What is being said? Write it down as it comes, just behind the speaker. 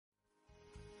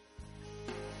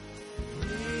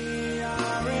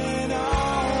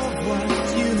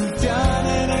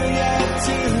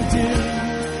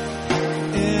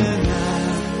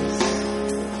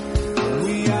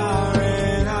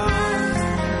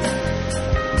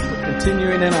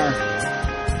Continuing in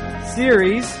our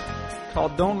series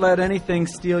called Don't Let Anything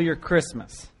Steal Your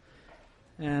Christmas.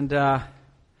 And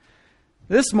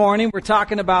this morning we're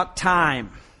talking about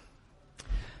time.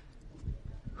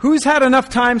 Who's had enough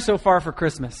time so far for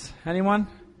Christmas? Anyone?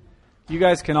 You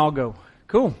guys can all go.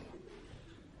 Cool.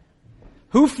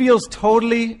 Who feels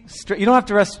totally you don't have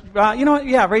to rest. You know what?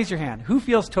 Yeah, raise your hand. Who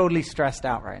feels totally stressed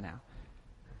out right now?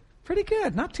 Pretty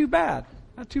good. Not too bad.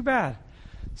 Not too bad.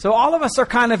 So all of us are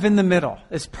kind of in the middle.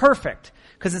 It's perfect,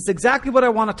 because it's exactly what I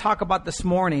want to talk about this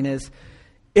morning is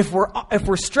if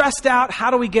we're stressed out,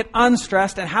 how do we get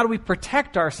unstressed, and how do we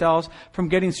protect ourselves from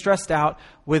getting stressed out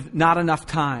with not enough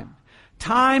time?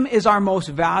 Time is our most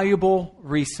valuable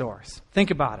resource.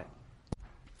 Think about it.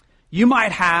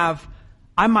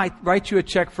 I might write you a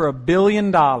check for $1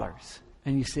 billion,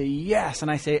 and you say yes, and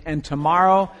I say, and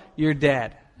tomorrow you're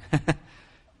dead.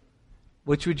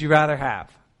 Which would you rather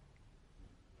have?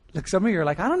 Look, some of you are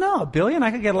like, I don't know, $1 billion?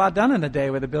 I could get a lot done in a day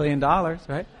with $1 billion,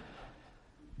 right?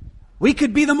 We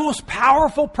could be the most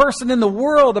powerful person in the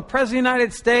world, the President of the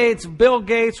United States, Bill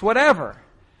Gates, whatever.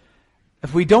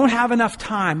 If we don't have enough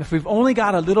time, if we've only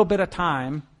got a little bit of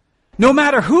time, no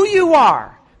matter who you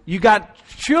are, you got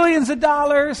trillions of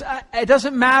dollars, it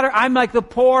doesn't matter. I'm like the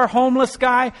poor homeless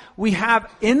guy. We have,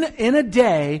 in a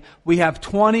day, we have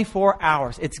 24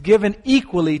 hours. It's given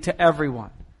equally to everyone.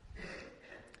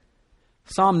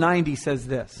 Psalm 90 says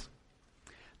this: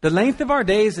 the length of our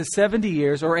days is 70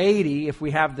 years, or 80 if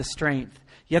we have the strength.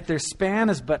 Yet their span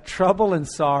is but trouble and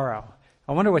sorrow.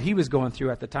 I wonder what he was going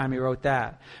through at the time he wrote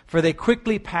that. For they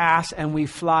quickly pass and we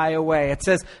fly away. It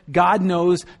says God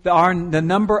knows the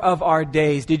number of our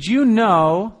days. Did you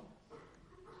know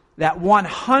that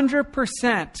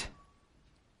 100%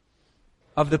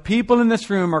 of the people in this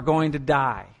room are going to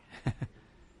die?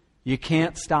 You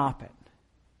can't stop it.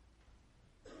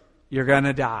 You're going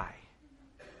to die.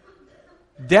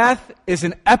 Death is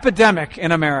an epidemic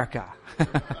in America.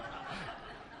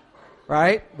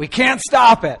 Right? We can't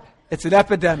stop it. It's an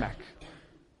epidemic.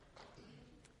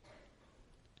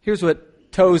 Here's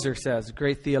what Tozer says, a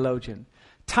great theologian.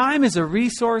 Time is a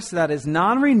resource that is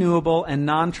non-renewable and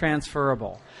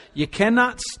non-transferable. You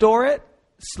cannot store it,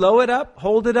 slow it up,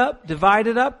 hold it up, divide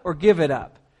it up, or give it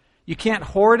up. You can't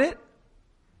hoard it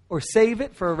or save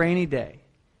it for a rainy day.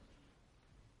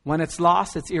 When it's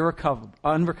lost, it's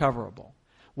unrecoverable.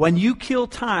 When you kill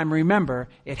time, remember,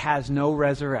 it has no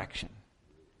resurrection.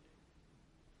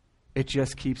 It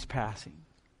just keeps passing.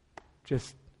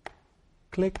 Just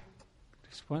click.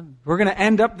 Just one. We're going to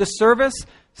end up the service.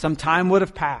 Some time would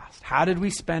have passed. How did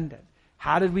we spend it?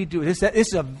 How did we do it? This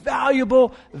is a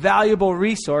valuable, valuable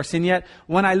resource. And yet,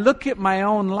 when I look at my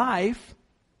own life,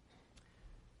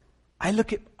 I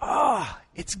look at,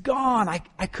 it's gone.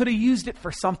 I could have used it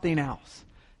for something else.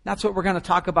 That's what we're going to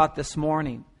talk about this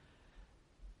morning.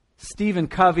 Stephen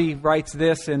Covey writes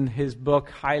this in his book,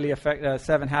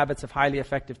 7 Habits of Highly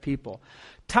Effective People.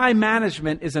 Time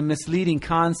management is a misleading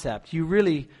concept. You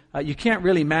can't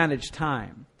really manage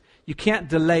time. You can't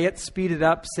delay it, speed it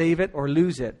up, save it, or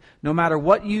lose it. No matter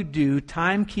what you do,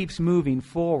 time keeps moving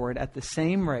forward at the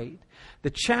same rate. The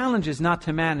challenge is not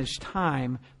to manage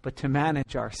time, but to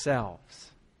manage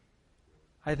ourselves.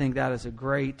 I think that is a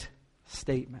great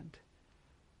statement.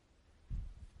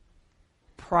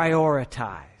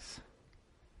 Prioritize.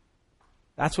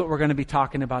 That's what we're going to be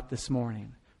talking about this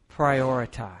morning.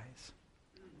 Prioritize.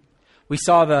 We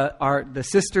saw the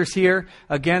sisters here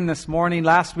again this morning.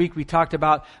 Last week we talked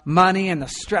about money and the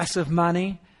stress of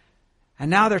money.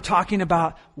 And now they're talking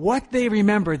about what they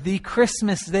remember, the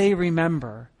Christmas they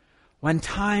remember, when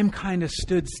time kind of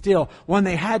stood still, when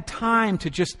they had time to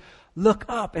just look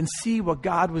up and see what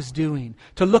God was doing,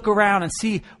 to look around and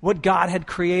see what God had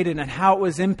created and how it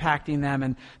was impacting them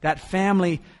and that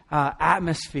family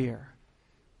atmosphere.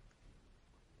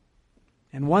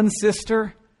 And one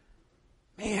sister,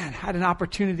 had an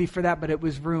opportunity for that, but it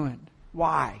was ruined.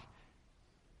 Why?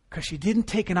 Because she didn't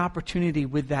take an opportunity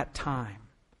with that time.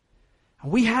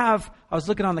 And I was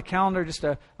looking on the calendar just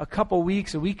a couple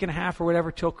weeks, a week and a half or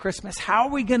whatever till Christmas. How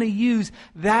are we going to use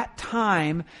that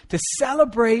time to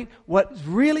celebrate what's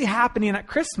really happening at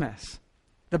Christmas?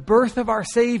 The birth of our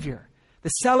Savior. The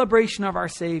celebration of our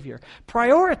Savior.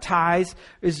 Prioritize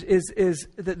is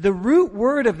the root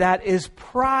word of that is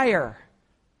prior.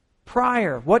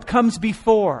 Prior, what comes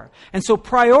before. And so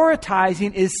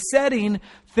prioritizing is setting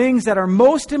things that are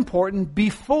most important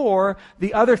before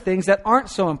the other things that aren't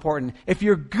so important. If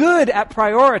you're good at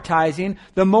prioritizing,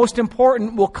 the most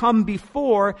important will come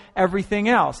before everything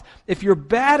else. If you're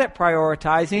bad at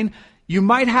prioritizing, you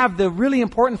might have the really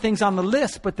important things on the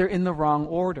list, but they're in the wrong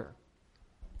order.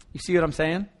 You see what I'm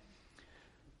saying?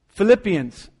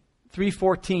 Philippians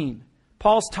 3:14.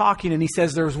 Paul's talking and he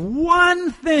says, there's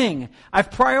one thing.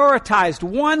 I've prioritized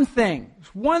one thing.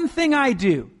 There's one thing I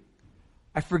do.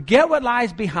 I forget what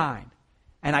lies behind.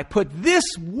 And I put this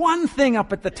one thing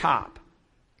up at the top.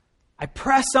 I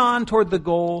press on toward the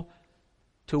goal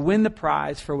to win the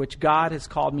prize for which God has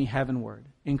called me heavenward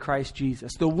in Christ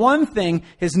Jesus. The one thing,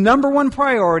 his number one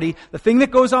priority, the thing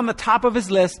that goes on the top of his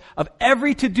list, of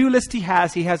every to-do list he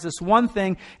has this one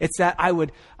thing. It's that I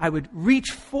would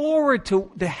reach forward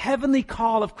to the heavenly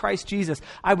call of Christ Jesus.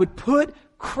 I would put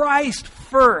Christ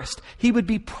first. He would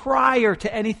be prior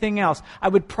to anything else. I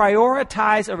would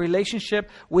prioritize a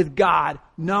relationship with God,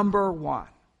 number one.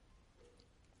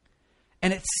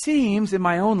 And it seems in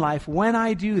my own life, when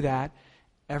I do that,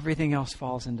 everything else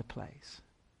falls into place.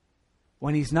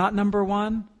 When he's not number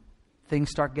one, things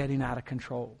start getting out of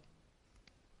control.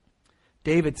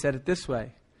 David said it this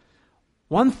way,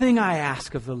 one thing I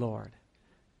ask of the Lord,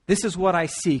 this is what I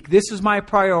seek, this is my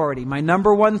priority, my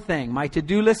number one thing. My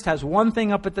to-do list has one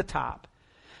thing up at the top,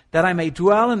 that I may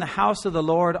dwell in the house of the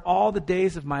Lord all the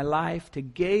days of my life, to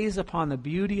gaze upon the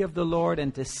beauty of the Lord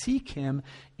and to seek him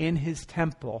in his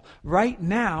temple. Right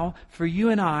now, for you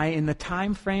and I, in the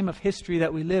time frame of history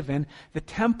that we live in, the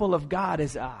temple of God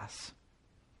is us.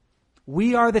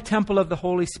 We are the temple of the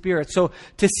Holy Spirit. So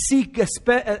to seek,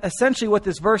 essentially what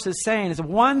this verse is saying is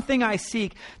one thing I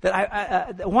seek,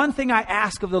 one thing I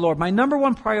ask of the Lord. My number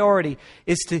one priority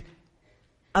is to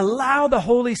allow the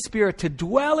Holy Spirit to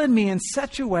dwell in me in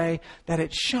such a way that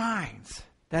it shines,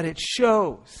 that it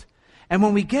shows. And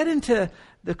when we get into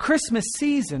the Christmas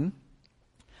season,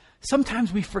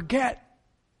 sometimes we forget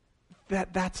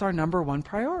that that's our number one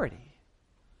priority.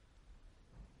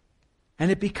 And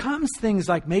it becomes things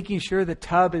like making sure the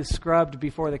tub is scrubbed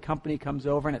before the company comes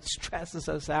over, and it stresses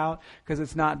us out because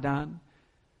it's not done.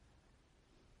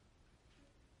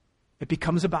 It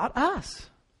becomes about us.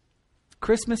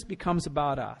 Christmas becomes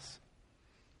about us.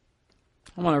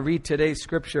 I want to read today's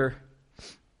scripture.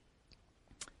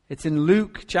 It's in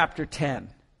Luke chapter 10.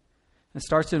 It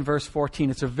starts in verse 14.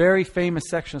 It's a very famous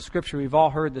section of scripture. We've all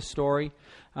heard the story.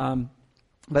 But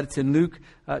it's in Luke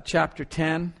chapter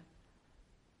 10.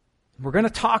 We're going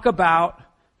to talk about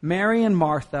Mary and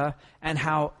Martha and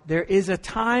how there is a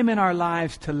time in our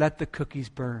lives to let the cookies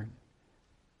burn.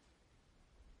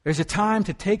 There's a time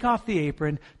to take off the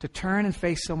apron, to turn and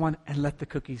face someone and let the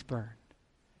cookies burn.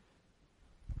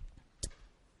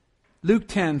 Luke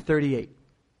 10:38.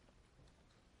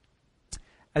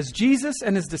 As Jesus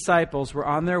and his disciples were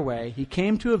on their way, he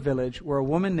came to a village where a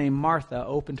woman named Martha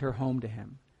opened her home to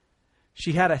him.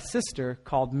 She had a sister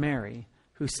called Mary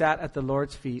who sat at the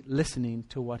Lord's feet listening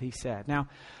to what he said. Now,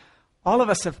 all of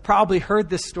us have probably heard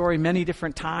this story many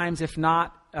different times. If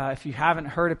not, if you haven't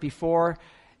heard it before,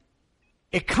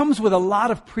 it comes with a lot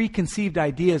of preconceived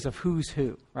ideas of who's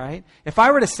who, right? If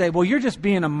I were to say, well, you're just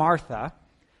being a Martha,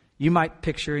 you might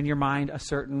picture in your mind a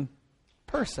certain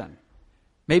person.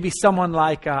 Maybe someone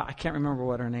like, I can't remember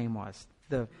what her name was.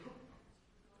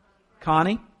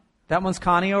 Connie? That one's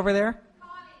Connie over there?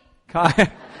 Connie.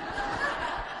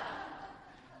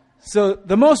 So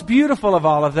the most beautiful of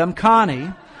all of them,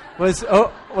 Connie, was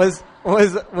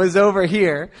over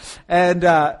here. And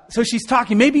so she's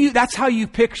talking. Maybe that's how you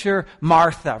picture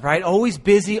Martha, right? Always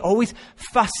busy, always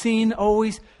fussing,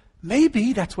 always.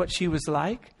 Maybe that's what she was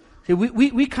like. See,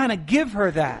 we kind of give her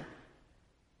that.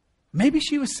 Maybe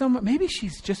maybe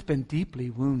she's just been deeply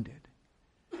wounded.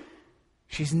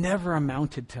 She's never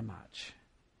amounted to much.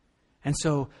 And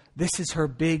so this is her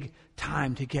big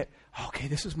time to get, okay,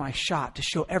 this is my shot to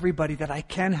show everybody that I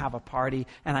can have a party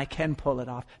and I can pull it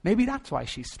off. Maybe that's why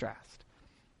she's stressed.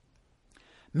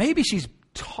 Maybe she's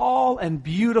tall and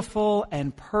beautiful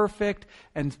and perfect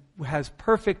and has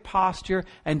perfect posture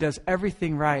and does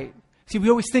everything right. See, we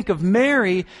always think of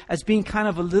Mary as being kind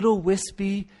of a little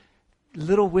wispy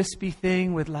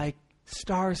thing with like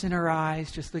stars in her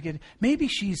eyes. Just look at it. Maybe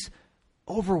she's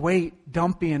overweight,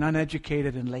 dumpy, and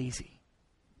uneducated and lazy.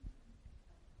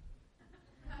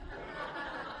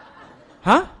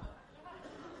 Huh?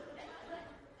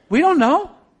 We don't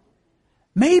know.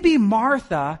 Maybe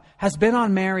Martha has been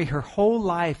on Mary her whole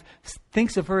life,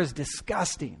 thinks of her as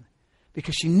disgusting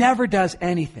because she never does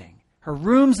anything. Her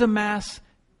room's a mess.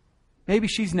 Maybe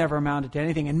she's never amounted to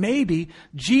anything. And maybe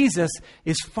Jesus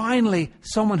is finally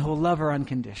someone who will love her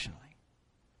unconditionally.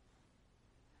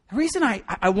 The reason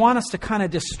I want us to kind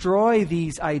of destroy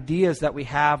these ideas that we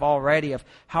have already of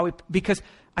how because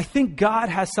I think God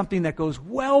has something that goes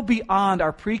well beyond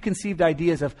our preconceived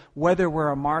ideas of whether we're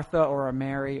a Martha or a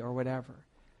Mary or whatever.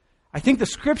 I think the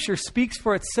Scripture speaks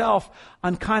for itself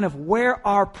on kind of where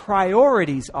our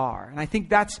priorities are. And I think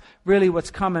that's really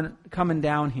what's coming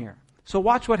down here. So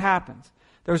watch what happens.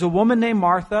 There's a woman named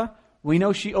Martha. We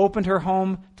know she opened her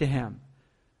home to him.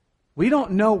 We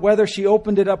don't know whether she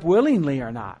opened it up willingly or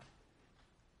not.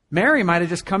 Mary might have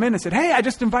just come in and said, hey, I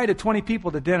just invited 20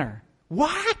 people to dinner.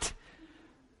 What?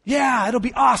 Yeah, it'll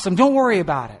be awesome. Don't worry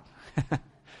about it.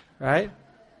 Right?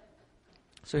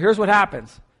 So here's what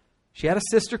happens. She had a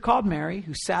sister called Mary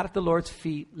who sat at the Lord's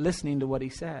feet listening to what he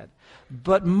said.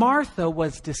 But Martha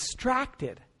was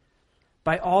distracted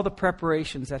by all the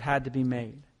preparations that had to be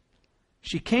made.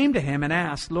 She came to him and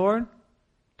asked, Lord,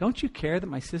 don't you care that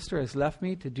my sister has left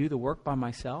me to do the work by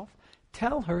myself?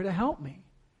 Tell her to help me.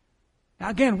 Now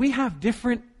again, we have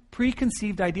different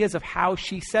preconceived ideas of how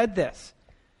she said this.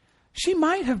 She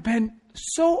might have been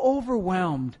so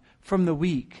overwhelmed from the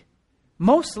week.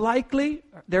 Most likely,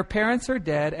 their parents are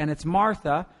dead, and it's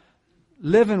Martha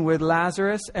living with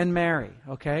Lazarus and Mary,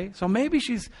 okay? So maybe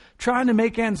she's trying to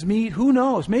make ends meet. Who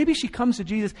knows? Maybe she comes to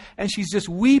Jesus, and she's just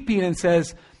weeping and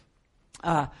says,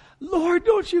 Lord,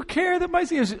 don't you care that my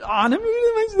sister's on him?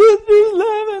 My sister's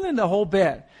loving, and the whole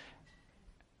bit.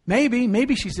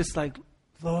 Maybe she's just like,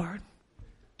 Lord,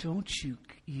 don't you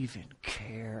even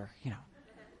care,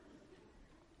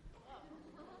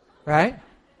 Right?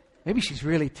 Maybe she's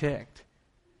really ticked.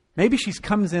 Maybe she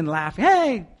comes in laughing.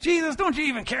 Hey, Jesus, don't you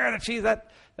even care that she's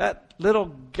that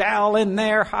little gal in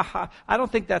there? Ha ha. I don't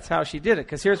think that's how she did it,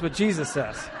 because here's what Jesus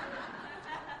says.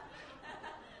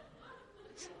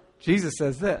 Jesus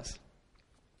says this.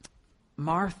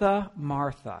 Martha,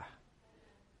 Martha.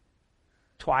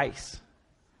 Twice.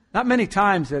 Not many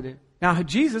times. Now,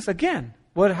 Jesus, again,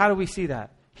 how do we see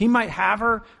that? He might have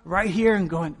her right here and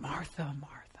going, Martha,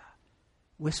 Martha,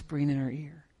 whispering in her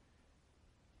ear.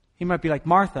 He might be like,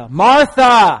 Martha,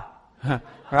 Martha!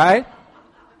 Right?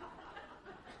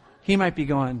 He might be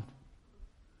going,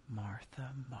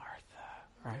 Martha, Martha.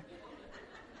 Right?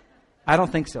 I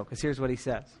don't think so, because here's what he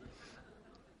says.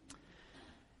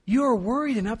 You are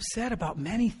worried and upset about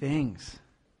many things,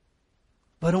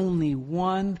 but only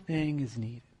one thing is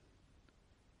needed.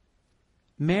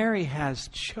 Mary has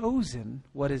chosen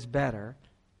what is better,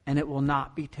 and it will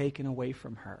not be taken away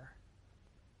from her.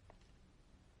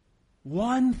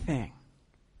 One thing.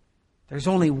 There's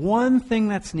only one thing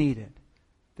that's needed.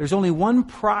 There's only one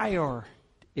priority.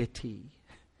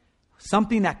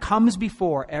 Something that comes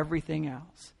before everything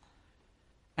else.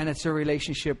 And it's a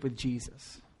relationship with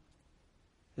Jesus.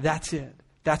 That's it.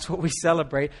 That's what we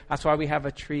celebrate. That's why we have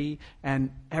a tree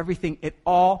and everything. It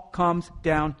all comes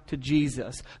down to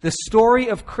Jesus. The story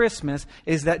of Christmas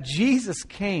is that Jesus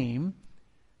came,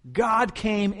 God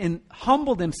came and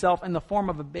humbled himself in the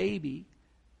form of a baby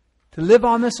to live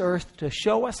on this earth, to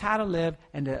show us how to live,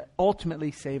 and to ultimately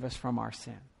save us from our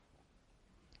sin.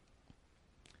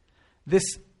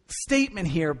 This statement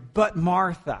here, but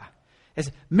Martha,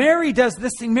 as Mary does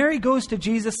this thing, Mary goes to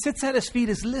Jesus, sits at his feet,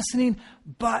 is listening,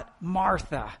 but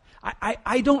Martha.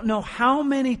 I don't know how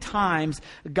many times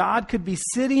God could be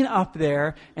sitting up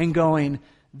there and going,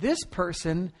 this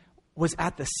person was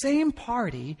at the same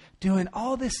party doing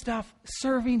all this stuff,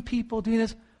 serving people, doing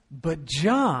this, but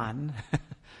John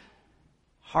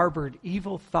harbored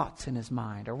evil thoughts in his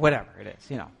mind, or whatever it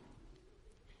is,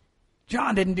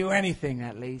 John didn't do anything,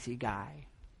 that lazy guy.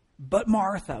 But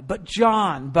Martha, but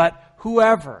John, but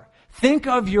whoever. Think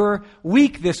of your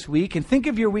week this week, and think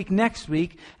of your week next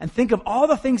week, and think of all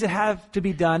the things that have to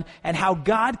be done, and how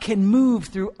God can move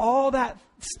through all that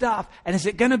stuff. And is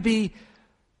it going to be,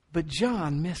 but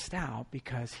John missed out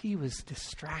because he was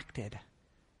distracted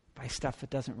by stuff that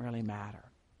doesn't really matter.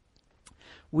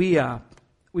 We have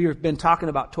been talking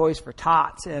about Toys for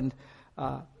Tots, and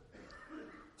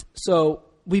so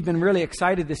we've been really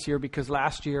excited this year because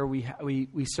last year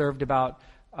we served about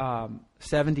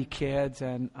 70 kids,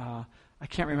 and I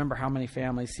can't remember how many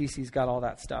families. Cece's got all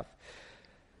that stuff.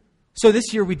 So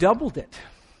this year we doubled it,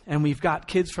 and we've got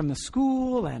kids from the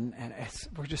school, and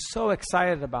we're just so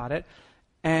excited about it,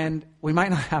 and we might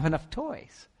not have enough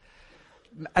toys.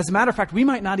 As a matter of fact, we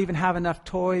might not even have enough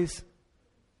toys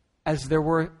as there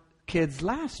were kids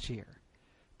last year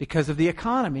because of the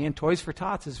economy, and Toys for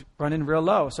Tots is running real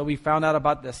low. So we found out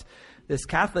about this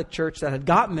Catholic church that had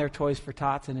gotten their Toys for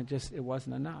Tots, and it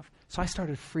wasn't enough. So I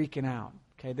started freaking out.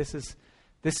 Okay, this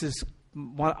is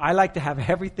what I like to have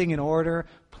everything in order,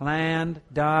 planned,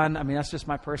 done. I mean, that's just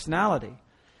my personality.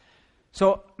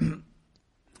 So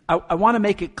I want to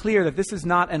make it clear that this is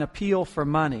not an appeal for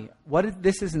money. What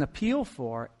this is an appeal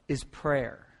for is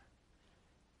prayer.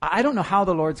 I don't know how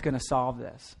the Lord's going to solve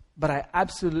this, but I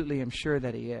absolutely am sure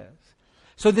that He is.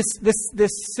 So this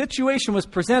situation was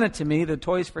presented to me, the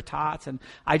Toys for Tots, and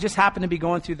I just happened to be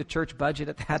going through the church budget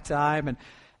at that time, and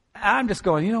I'm just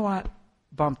going, you know what?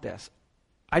 Bump this.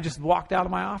 I just walked out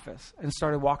of my office and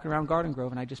started walking around Garden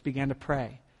Grove, and I just began to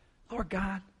pray. Lord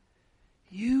God,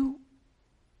 you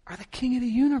are the King of the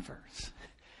universe.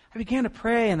 I began to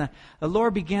pray, and the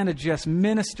Lord began to just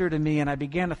minister to me, and I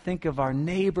began to think of our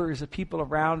neighbors, the people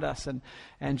around us,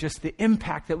 and just the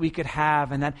impact that we could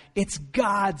have, and that it's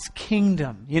God's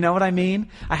kingdom. You know what I mean?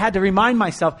 I had to remind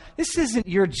myself, this isn't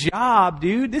your job,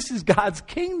 dude. This is God's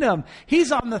kingdom.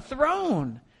 He's on the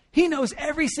throne. He knows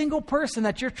every single person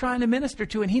that you're trying to minister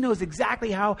to, and He knows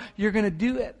exactly how you're going to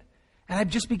do it. And I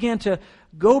just began to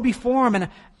go before Him, and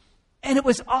it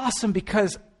was awesome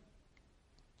because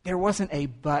there wasn't a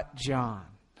but John.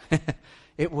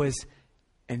 It was,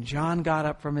 and John got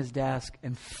up from his desk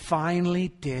and finally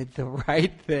did the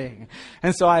right thing.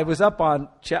 And so I was up on,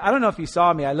 I don't know if you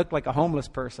saw me, I looked like a homeless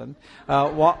person. I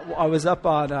was up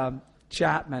on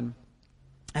Chapman,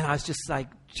 and I was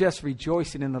just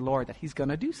rejoicing in the Lord that He's going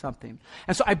to do something.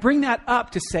 And so I bring that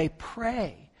up to say,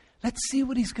 pray. Let's see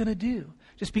what He's going to do.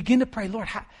 Just begin to pray, Lord,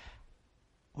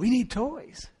 we need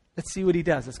toys. Let's see what He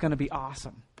does. It's going to be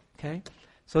awesome. Okay?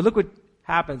 So look what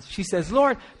happens. She says,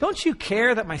 Lord, don't you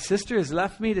care that my sister has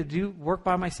left me to do work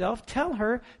by myself? Tell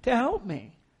her to help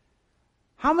me.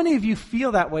 How many of you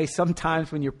feel that way sometimes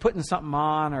when you're putting something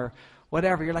on or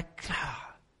whatever? You're like,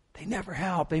 they never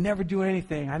help. They never do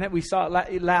anything. I know we saw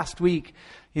it last week.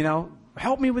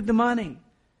 Help me with the money.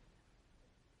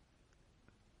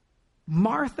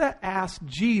 Martha asked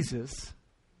Jesus,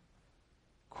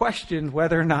 questioned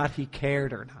whether or not He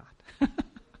cared or not.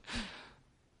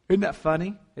 Isn't that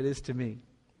funny? It is to me.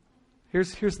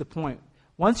 Here's the point.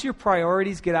 Once your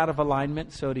priorities get out of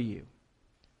alignment, so do you.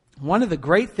 One of the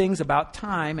great things about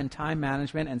time and time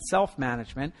management and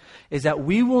self-management is that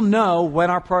we will know when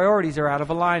our priorities are out of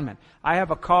alignment. I have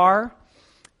a car,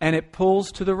 and it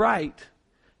pulls to the right.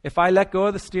 If I let go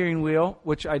of the steering wheel,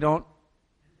 which I don't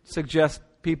suggest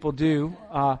people do,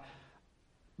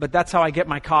 but that's how I get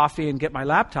my coffee and get my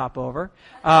laptop over,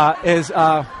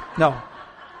 no.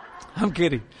 I'm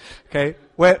kidding. Okay.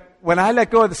 When I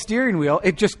let go of the steering wheel,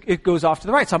 it goes off to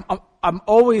the right. So I'm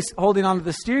always holding on to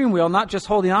the steering wheel, not just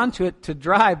holding on to it to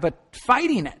drive, but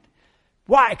fighting it.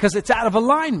 Why? Because it's out of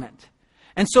alignment.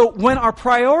 And so when our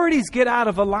priorities get out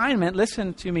of alignment,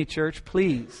 listen to me, church,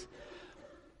 please.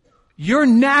 Your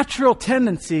natural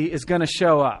tendency is going to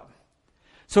show up.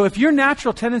 So if your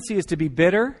natural tendency is to be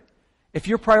bitter, if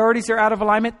your priorities are out of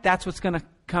alignment, that's what's going to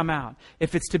come out.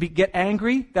 If it's to get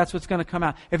angry, that's what's going to come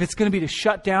out. If it's going to be to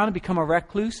shut down and become a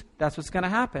recluse, that's what's going to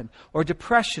happen. Or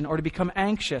depression, or to become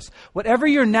anxious. Whatever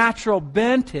your natural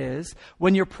bent is,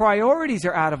 when your priorities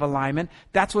are out of alignment,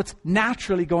 that's what's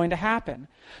naturally going to happen.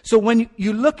 So when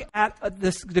you look at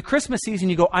the Christmas season,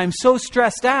 you go, I'm so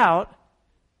stressed out,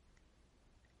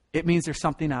 it means there's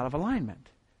something out of alignment.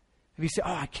 If you say,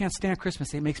 I can't stand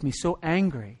Christmas, it makes me so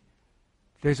angry,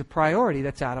 there's a priority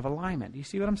that's out of alignment. Do you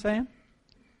see what I'm saying?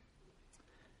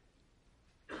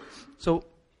 So,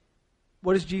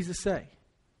 what does Jesus say?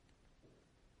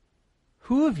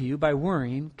 Who of you, by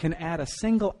worrying, can add a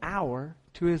single hour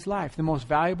to his life, the most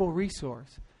valuable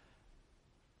resource?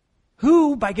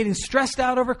 Who, by getting stressed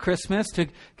out over Christmas, to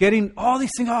getting all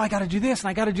these things, I got to do this and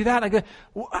I got to do that,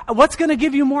 what's going to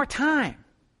give you more time?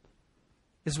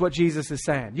 Is what Jesus is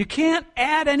saying. You can't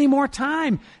add any more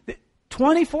time.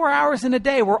 24 hours in a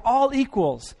day, we're all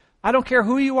equals. I don't care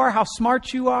who you are, how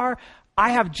smart you are.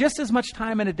 I have just as much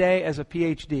time in a day as a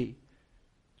PhD.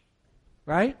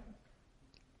 Right?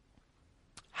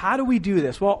 How do we do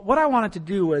this? Well, what I wanted to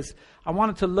do was, I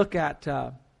wanted to look at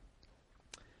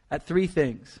three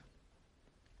things.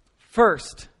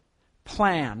 First,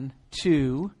 plan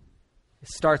to. It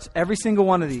starts every single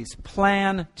one of these.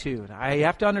 Plan to. Now, you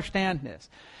have to understand this.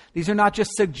 These are not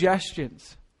just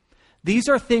suggestions. These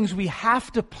are things we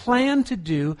have to plan to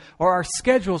do, or our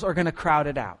schedules are going to crowd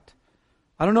it out.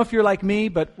 I don't know if you're like me,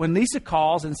 but when Lisa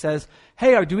calls and says,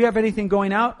 hey, do we have anything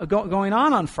going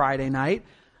on Friday night?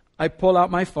 I pull out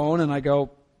my phone and I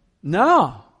go,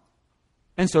 no.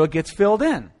 And so it gets filled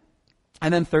in.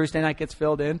 And then Thursday night gets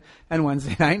filled in, and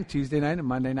Wednesday night, and Tuesday night, and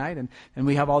Monday night, and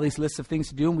we have all these lists of things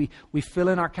to do, and we fill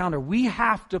in our calendar. We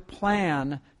have to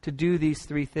plan to do these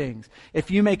three things. If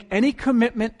you make any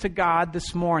commitment to God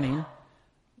this morning,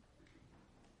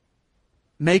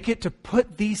 make it to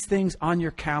put these things on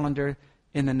your calendar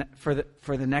for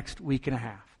the next week and a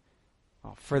half.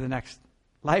 Well, for the next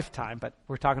lifetime, but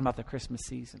we're talking about the Christmas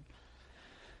season.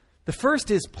 The first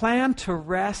is plan to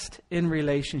rest in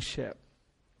relationship.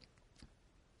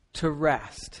 To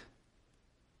rest.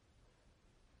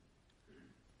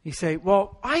 You say,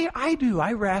 well, I do.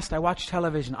 I rest. I watch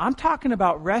television. I'm talking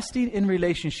about resting in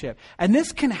relationship. And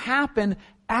this can happen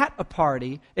at a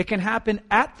party. It can happen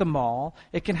at the mall.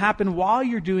 It can happen while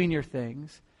you're doing your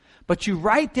things. But you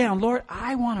write down, Lord,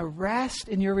 I want to rest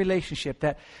in your relationship.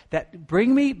 That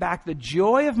bring me back the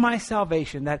joy of my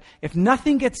salvation. That if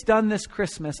nothing gets done this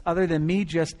Christmas other than me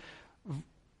just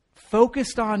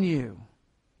focused on you.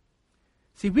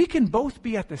 See, we can both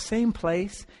be at the same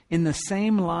place, in the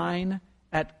same line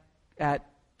at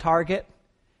Target,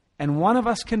 and one of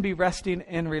us can be resting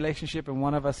in relationship and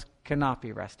one of us cannot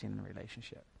be resting in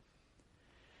relationship.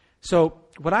 So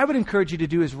what I would encourage you to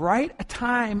do is write a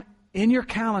time in your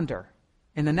calendar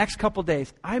in the next couple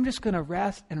days. I'm just going to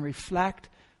rest and reflect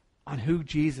on who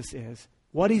Jesus is,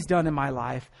 what he's done in my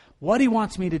life, what he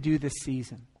wants me to do this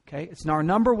season. Okay? It's our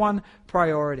number one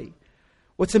priority.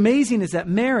 What's amazing is that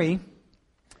Mary,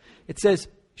 it says,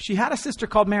 she had a sister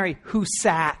called Mary who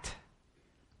sat.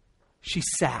 She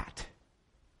sat.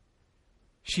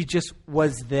 She just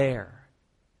was there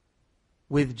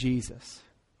with Jesus.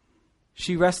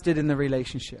 She rested in the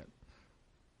relationship.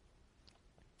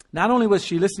 Not only was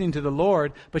she listening to the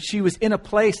Lord, but she was in a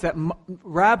place that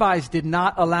rabbis did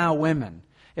not allow women.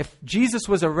 If Jesus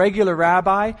was a regular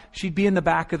rabbi, she'd be in the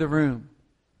back of the room.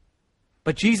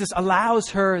 But Jesus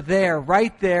allows her there,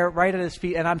 right at his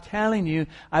feet. And I'm telling you,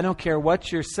 I don't care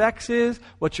what your sex is,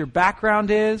 what your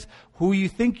background is, who you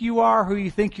think you are, who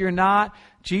you think you're not.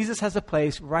 Jesus has a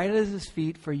place right at his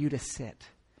feet for you to sit,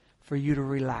 for you to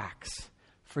relax,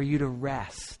 for you to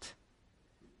rest.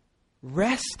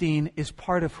 Resting is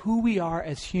part of who we are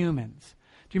as humans.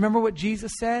 Do you remember what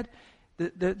Jesus said?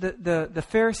 The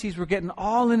Pharisees were getting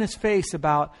all in his face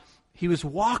about he was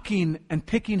walking and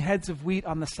picking heads of wheat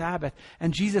on the Sabbath.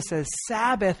 And Jesus says,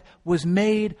 Sabbath was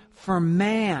made for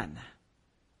man,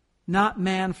 not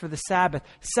man for the Sabbath.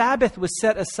 Sabbath was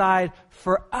set aside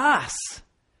for us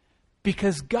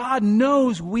because God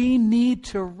knows we need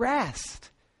to rest.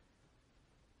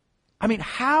 I mean,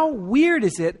 how weird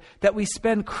is it that we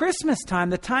spend Christmas time,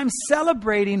 the time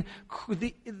celebrating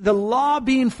the law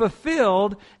being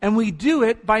fulfilled, and we do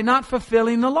it by not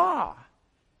fulfilling the law?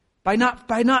 By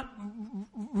not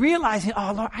realizing,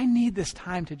 oh, Lord, I need this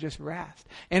time to just rest.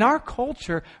 In our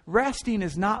culture, resting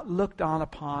is not looked on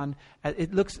upon.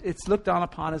 It's looked on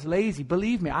upon as lazy.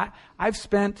 Believe me, I've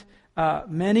spent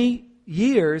many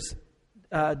years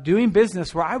doing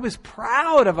business where I was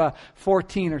proud of a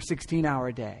 14 or 16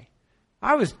 hour day.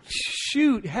 I was,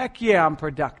 heck yeah, I'm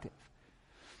productive.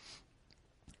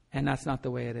 And that's not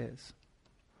the way it is.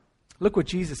 Look what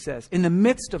Jesus says. In the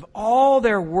midst of all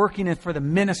their working for the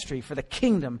ministry, for the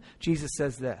kingdom, Jesus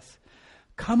says this.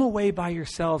 Come away by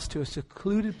yourselves to a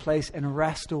secluded place and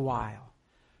rest a while.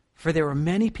 For there were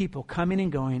many people coming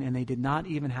and going, and they did not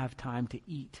even have time to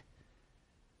eat.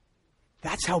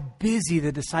 That's how busy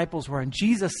the disciples were. And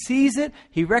Jesus sees it,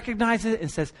 he recognizes it,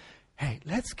 and says, hey,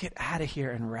 let's get out of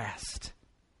here and rest.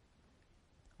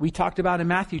 We talked about in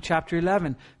Matthew chapter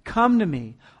 11, come to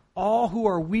me, all who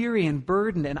are weary and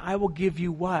burdened, and I will give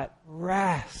you what?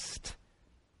 Rest.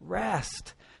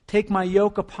 Rest. Take my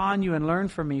yoke upon you and learn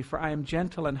from me, for I am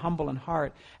gentle and humble in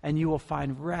heart, and you will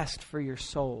find rest for your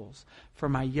souls. For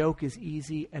my yoke is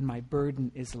easy and my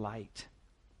burden is light.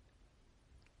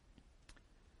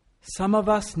 Some of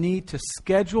us need to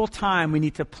schedule time. We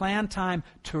need to plan time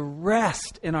to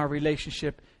rest in our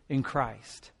relationship in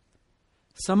Christ.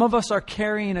 Some of us are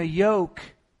carrying a yoke,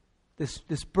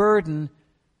 this burden,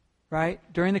 right,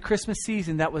 during the Christmas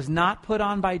season that was not put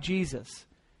on by Jesus.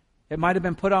 It might have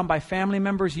been put on by family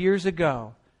members years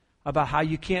ago about how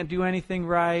you can't do anything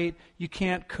right, you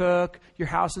can't cook, your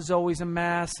house is always a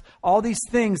mess. All these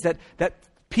things that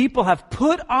people have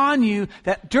put on you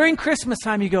that during Christmas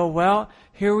time you go, well,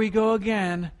 here we go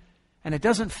again. And it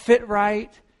doesn't fit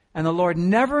right. And the Lord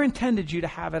never intended you to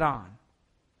have it on.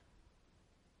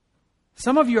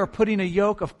 Some of you are putting a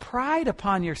yoke of pride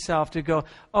upon yourself to go,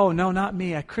 oh, no, not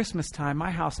me. At Christmas time,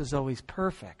 my house is always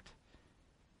perfect.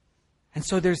 And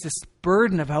so there's this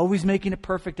burden of always making it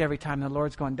perfect every time. The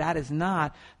Lord's going, that is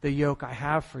not the yoke I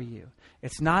have for you.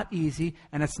 It's not easy,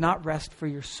 and it's not rest for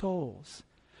your souls.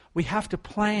 We have to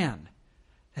plan,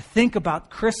 to think about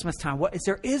Christmas time. What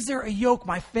is there a yoke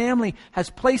my family has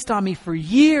placed on me for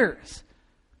years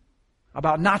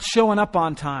about not showing up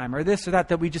on time or this or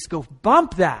that we just go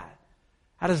bump that?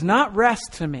 That is not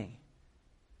rest to me.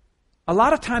 A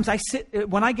lot of times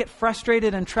when I get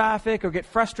frustrated in traffic or get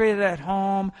frustrated at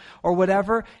home or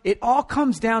whatever, it all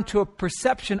comes down to a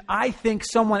perception I think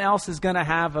someone else is going to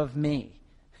have of me.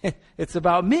 It's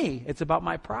about me. It's about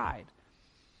my pride.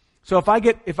 So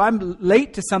if I'm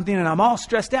late to something and I'm all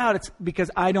stressed out, it's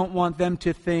because I don't want them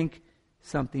to think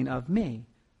something of me.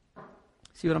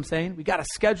 See what I'm saying? We got to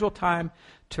schedule time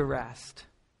to rest.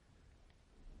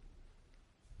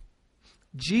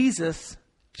 Jesus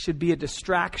should be a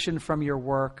distraction from your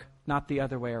work, not the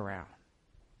other way around.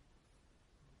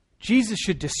 Jesus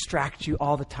should distract you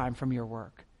all the time from your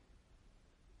work.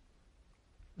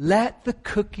 Let the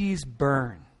cookies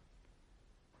burn.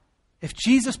 If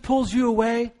Jesus pulls you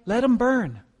away, let them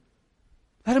burn.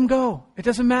 Let them go. It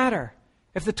doesn't matter.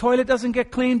 If the toilet doesn't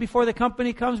get cleaned before the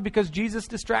company comes because Jesus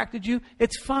distracted you,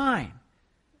 it's fine.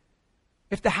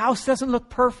 If the house doesn't look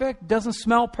perfect, doesn't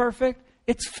smell perfect,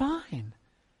 it's fine.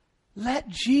 Let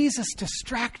Jesus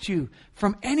distract you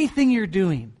from anything you're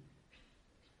doing.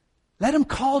 Let Him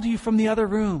call to you from the other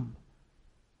room.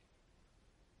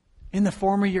 In the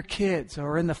form of your kids,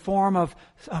 or in the form of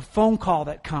a phone call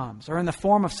that comes, or in the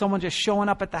form of someone just showing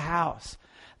up at the house.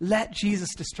 Let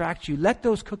Jesus distract you. Let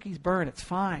those cookies burn. It's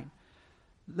fine.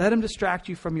 Let Him distract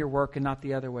you from your work and not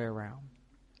the other way around.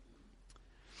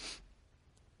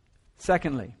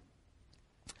 Secondly,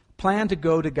 plan to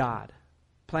go to God.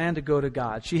 Plan to go to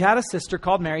God. She had a sister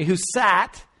called Mary who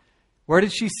sat. Where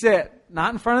did she sit?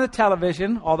 Not in front of the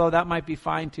television, although that might be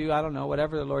fine too. I don't know,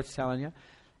 whatever the Lord's telling you.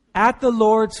 At the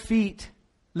Lord's feet,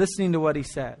 listening to what He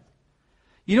said.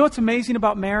 You know what's amazing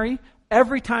about Mary?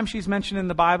 Every time she's mentioned in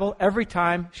the Bible, every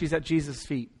time she's at Jesus'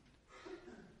 feet.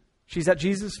 She's at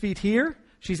Jesus' feet here.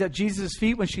 She's at Jesus'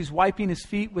 feet when she's wiping His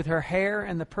feet with her hair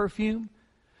and the perfume.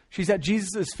 She's at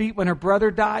Jesus' feet when her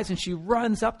brother dies, and she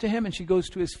runs up to Him and she goes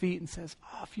to His feet and says,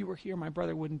 "Oh, if you were here, my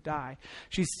brother wouldn't die."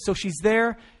 So she's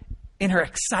there in her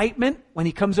excitement when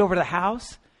He comes over to the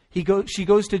house. She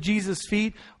goes to Jesus'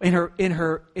 feet in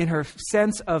her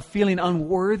sense of feeling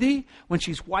unworthy when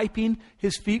she's wiping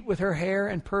His feet with her hair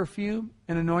and perfume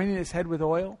and anointing His head with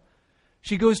oil.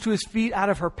 She goes to His feet out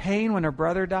of her pain when her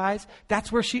brother dies.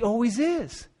 That's where she always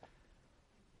is.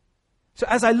 So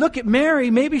as I look at Mary,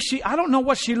 I don't know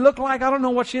what she looked like, I don't know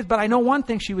what she is, but I know one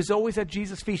thing, she was always at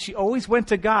Jesus' feet. She always went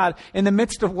to God in the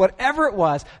midst of whatever it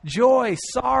was, joy,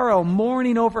 sorrow,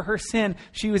 mourning over her sin,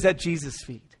 she was at Jesus'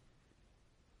 feet.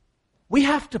 We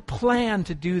have to plan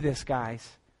to do this, guys,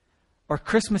 or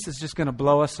Christmas is just going to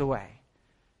blow us away.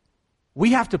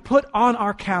 We have to put on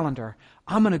our calendar,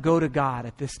 I'm going to go to God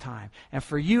at this time. And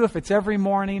for you, if it's every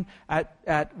morning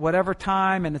at whatever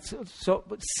time, and it's so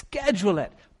schedule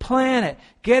it, plan it,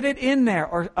 get it in there,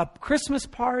 or a Christmas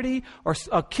party, or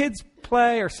a kids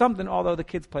play, or something. Although the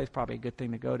kids play is probably a good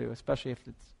thing to go to, especially if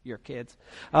it's your kids.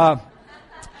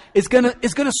 It's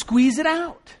gonna squeeze it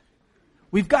out.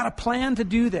 We've got a plan to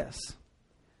do this.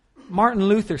 Martin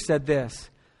Luther said this: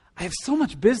 "I have so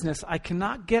much business I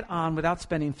cannot get on without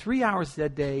spending 3 hours a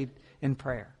day in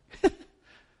prayer."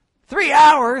 3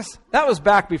 hours? That was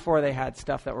back before they had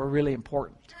stuff that were really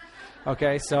important.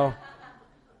 Okay, so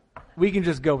we can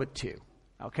just go with 2.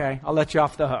 Okay, I'll let you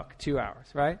off the hook. 2 hours,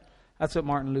 right? That's what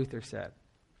Martin Luther said.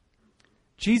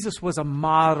 Jesus was a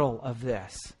model of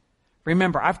this.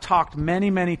 Remember, I've talked many,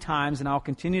 many times, and I'll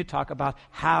continue to talk about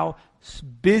how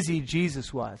busy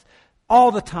Jesus was.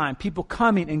 All the time. People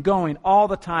coming and going all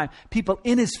the time. People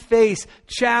in His face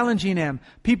challenging Him.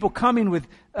 People coming with,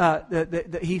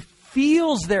 He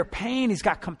feels their pain. He's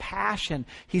got compassion.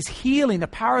 He's healing. The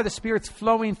power of the Spirit's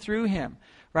flowing through Him.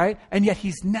 Right? And yet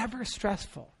He's never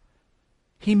stressful.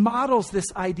 He models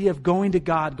this idea of going to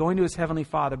God, going to His Heavenly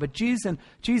Father. But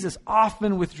Jesus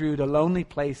often withdrew to lonely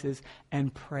places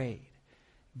and prayed.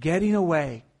 Getting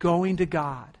away, going to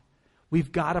God.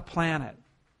 We've got to plan it.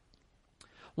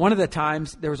 One of the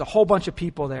times, there was a whole bunch of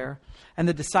people there, and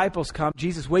the disciples come.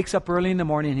 Jesus wakes up early in the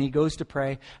morning, and He goes to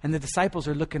pray, and the disciples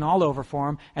are looking all over for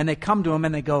Him, and they come to Him,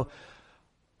 and they go,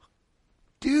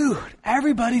 "Dude,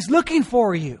 everybody's looking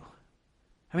for you."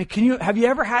 I mean, have you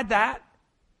ever had that?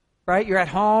 Right? You're at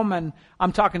home, and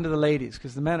I'm talking to the ladies,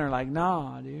 because the men are like,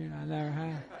 "No, dude, I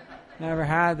never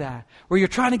had that." Where you're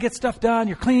trying to get stuff done,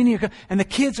 you're cleaning, and the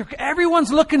kids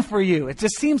everyone's looking for you. It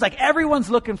just seems like everyone's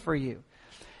looking for you.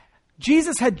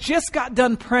 Jesus had just got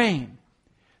done praying.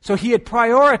 So He had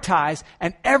prioritized,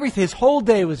 and his whole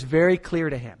day was very clear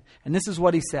to Him. And this is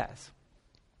what He says: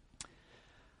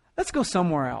 "Let's go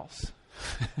somewhere else."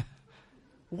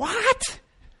 What?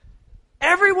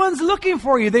 Everyone's looking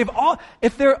for you.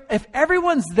 If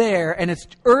everyone's there and it's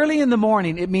early in the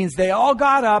morning, it means they all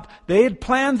got up, they had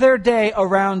planned their day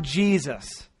around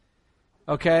Jesus.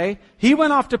 Okay? He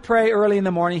went off to pray early in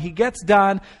the morning. He gets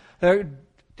done.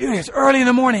 Dude, it's early in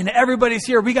the morning. Everybody's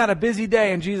here. We got a busy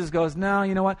day. And Jesus goes, "No,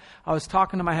 you know what? I was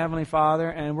talking to my Heavenly Father,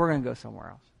 and we're going to go somewhere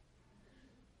else.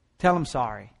 Tell Him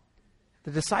sorry." The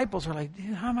disciples are like,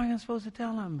 "Dude, how am I supposed to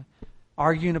tell Him?"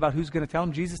 Arguing about who's going to tell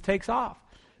Him. Jesus takes off.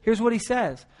 Here's what He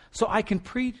says: "So I can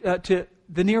preach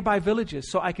the nearby villages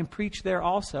so I can preach there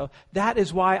also. That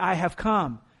is why I have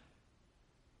come.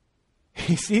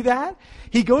 You see that?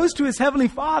 He goes to his Heavenly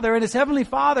Father, and his Heavenly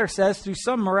Father says, through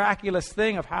some miraculous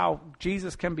thing of how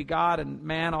Jesus can be God and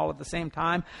man all at the same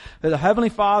time, that the Heavenly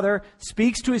Father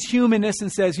speaks to his humanness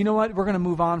and says, you know what, we're going to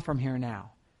move on from here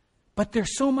now. But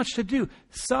there's so much to do.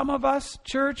 Some of us,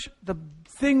 church, the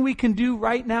thing we can do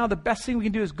right now, the best thing we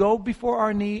can do is go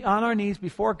on our knees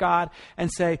before God and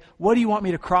say, what do you want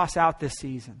me to cross out this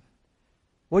season?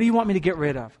 What do you want me to get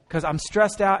rid of? Because I'm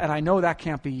stressed out and I know that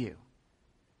can't be you.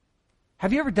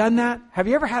 Have you ever done that? Have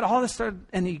you ever had all this stuff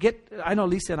and I know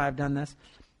Lisa and I have done this.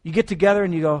 You get together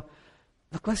and you go,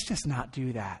 look, let's just not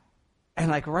do that. And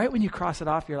like right when you cross it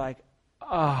off, you're like,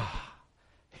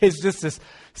 it's just this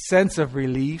sense of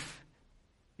relief.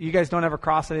 You guys don't ever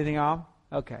cross anything off?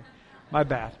 Okay. My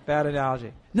bad. Bad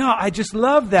analogy. No, I just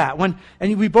love that.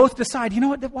 And we both decide, you know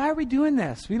what, why are we doing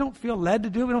this? We don't feel led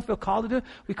to do it. We don't feel called to do it.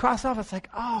 We cross off. It's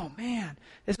like, oh man,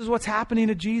 this is what's happening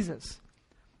to Jesus.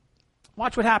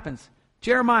 Watch what happens.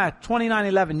 Jeremiah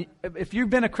 29:11. If you've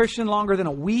been a Christian longer than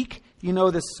a week, you know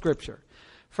this scripture.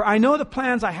 For I know the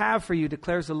plans I have for you,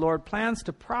 declares the Lord, plans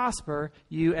to prosper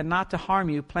you and not to harm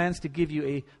you, plans to give you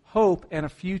a hope and a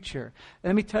future.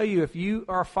 Let me tell you, if you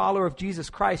are a follower of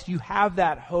Jesus Christ, you have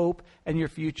that hope and your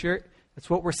future. That's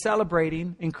what we're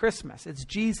celebrating in Christmas. It's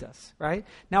Jesus, right?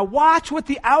 Now watch what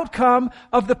the outcome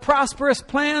of the prosperous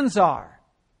plans are.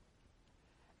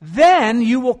 Then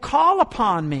you will call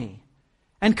upon me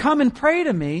and come and pray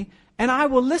to me, and I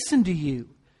will listen to you.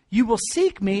 You will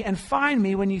seek me and find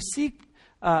me when you seek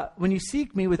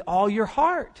me with all your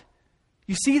heart.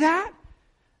 You see that?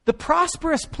 The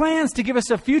prosperous plans to give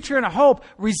us a future and a hope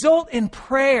result in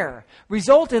prayer,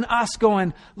 result in us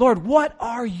going, Lord, what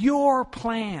are your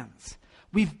plans?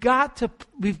 We've got to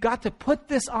put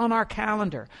this on our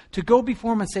calendar to go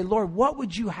before him and say, Lord, what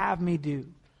would you have me do?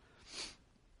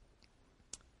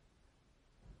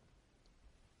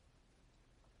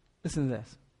 Listen to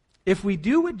this. If we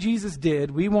do what Jesus did,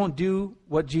 we won't do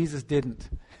what Jesus didn't.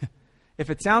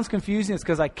 If it sounds confusing, it's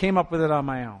because I came up with it on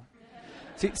my own.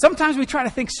 See, sometimes we try to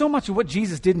think so much of what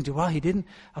Jesus didn't do. Well, he didn't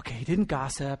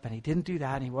gossip, and he didn't do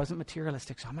that, and he wasn't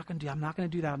materialistic, so I'm not going to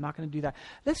do that.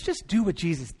 Let's just do what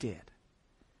Jesus did.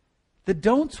 The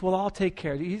don'ts will all take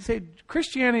care of it. You say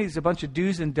Christianity is a bunch of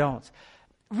do's and don'ts.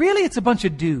 Really, it's a bunch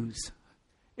of do's.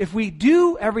 If we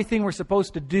do everything we're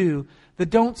supposed to do, the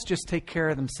don'ts just take care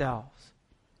of themselves.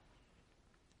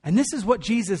 And this is what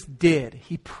Jesus did.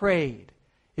 He prayed.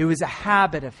 It was a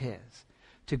habit of his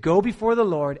to go before the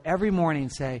Lord every morning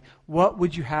and say, what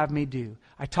would you have me do?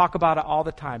 I talk about it all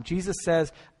the time. Jesus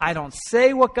says, I don't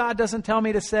say what God doesn't tell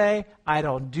me to say. I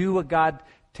don't do what God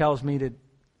tells me to.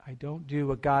 I don't do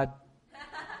what God.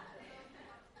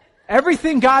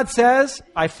 Everything God says,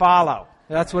 I follow.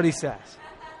 That's what he says.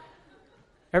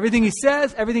 Everything he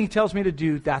says, everything he tells me to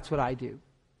do, that's what I do.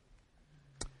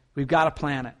 We've got to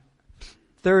plan it.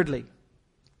 Thirdly,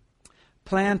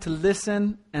 plan to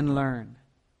listen and learn.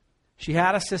 She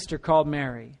had a sister called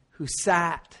Mary who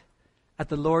sat at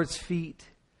the Lord's feet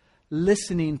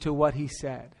listening to what he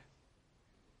said.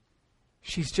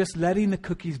 She's just letting the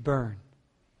cookies burn.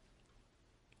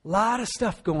 A lot of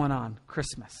stuff going on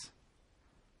Christmas.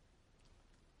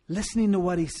 Listening to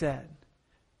what he said.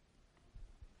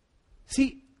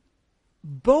 See,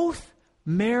 both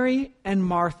Mary and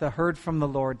Martha heard from the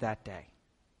Lord that day.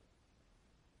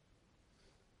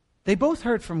 They both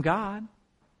heard from God.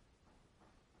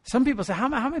 Some people say, how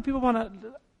many people want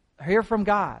to hear from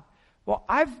God? Well,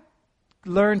 I've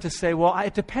learned to say, well,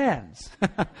 it depends.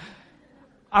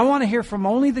 I want to hear from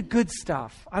only the good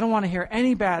stuff. I don't want to hear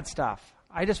any bad stuff.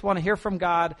 I just want to hear from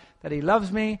God that he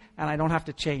loves me and I don't have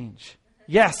to change.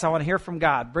 Yes, I want to hear from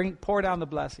God. Pour down the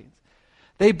blessings.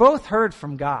 They both heard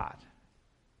from God.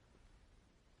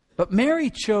 But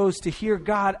Mary chose to hear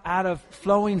God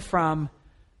flowing from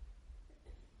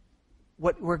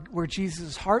where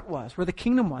Jesus' heart was, where the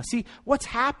kingdom was. See, what's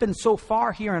happened so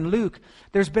far here in Luke,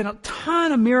 there's been a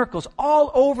ton of miracles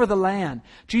all over the land.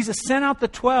 Jesus sent out the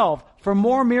 12 for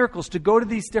more miracles to go to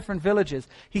these different villages.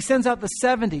 He sends out the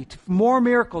 70 for more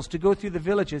miracles to go through the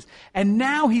villages. And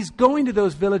now he's going to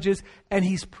those villages and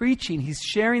he's preaching. He's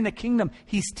sharing the kingdom.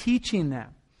 He's teaching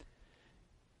them.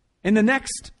 In the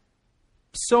next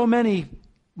so many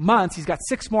months, he's got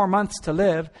 6 more months to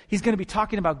live. He's going to be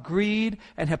talking about greed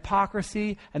and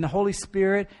hypocrisy and the Holy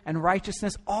Spirit and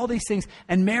righteousness, all these things.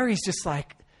 And Mary's just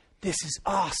like, this is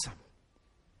awesome.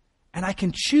 And I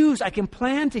can choose, I can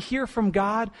plan to hear from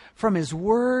God, from his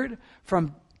word,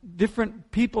 from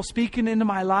different people speaking into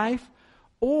my life,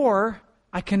 or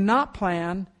I cannot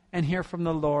plan and hear from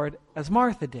the Lord as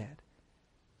Martha did.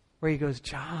 where he goes,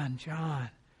 John,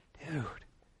 dude,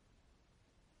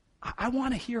 I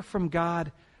want to hear from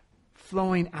God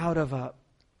flowing out of a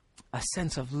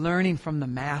sense of learning from the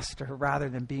master rather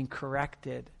than being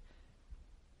corrected.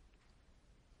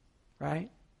 Right?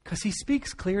 Because he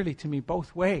speaks clearly to me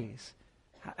both ways.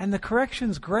 And the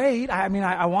correction's great. I mean,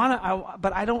 I want to,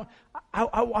 but I don't,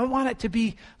 I want it to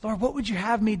be, Lord, what would you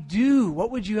have me do? What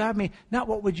would you have me, not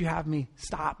what would you have me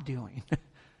stop doing?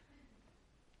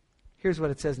 Here's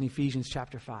what it says in Ephesians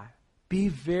chapter 5. Be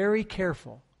very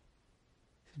careful.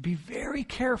 Be very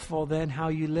careful then how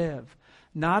you live.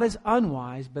 Not as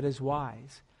unwise, but as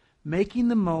wise. Making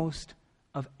the most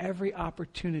of every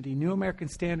opportunity. New American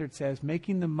Standard says,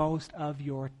 making the most of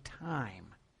your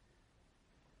time.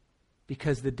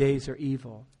 Because the days are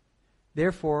evil.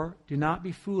 Therefore, do not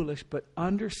be foolish, but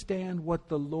understand what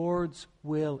the Lord's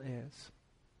will is.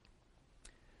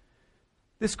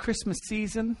 This Christmas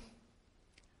season,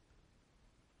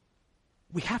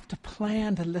 we have to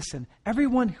plan to listen.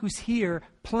 Everyone who's here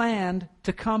planned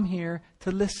to come here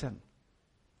to listen.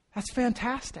 That's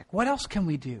fantastic. What else can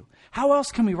we do? How else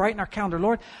can we write in our calendar,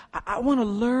 Lord, I want to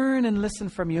learn and listen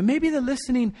from you. Maybe the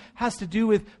listening has to do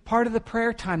with part of the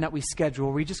prayer time that we schedule,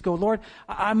 where we just go, Lord,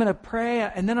 I'm going to pray,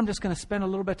 and then I'm just going to spend a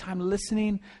little bit of time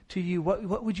listening to you.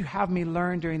 What would you have me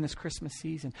learn during this Christmas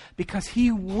season? Because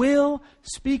he will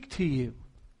speak to you.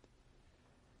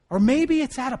 Or maybe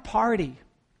it's at a party.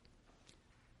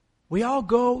 We all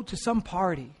go to some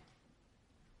party,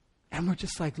 and we're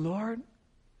just like, Lord,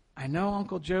 I know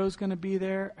Uncle Joe's going to be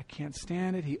there. I can't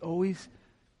stand it. He always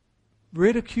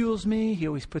ridicules me. He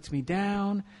always puts me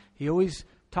down. He always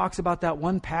talks about that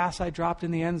one pass I dropped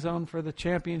in the end zone for the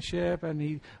championship, and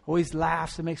he always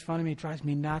laughs and makes fun of me. It drives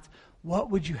me nuts. What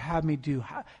would you have me do?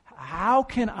 How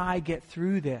can I get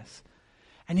through this?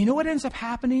 And you know what ends up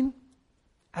happening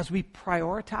as we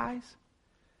prioritize?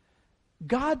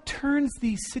 God turns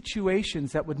these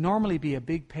situations that would normally be a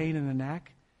big pain in the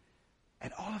neck,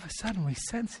 and all of a sudden we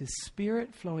sense his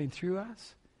Spirit flowing through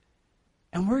us,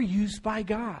 and we're used by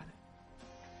God.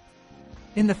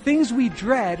 In the things we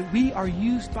dread, we are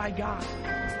used by God.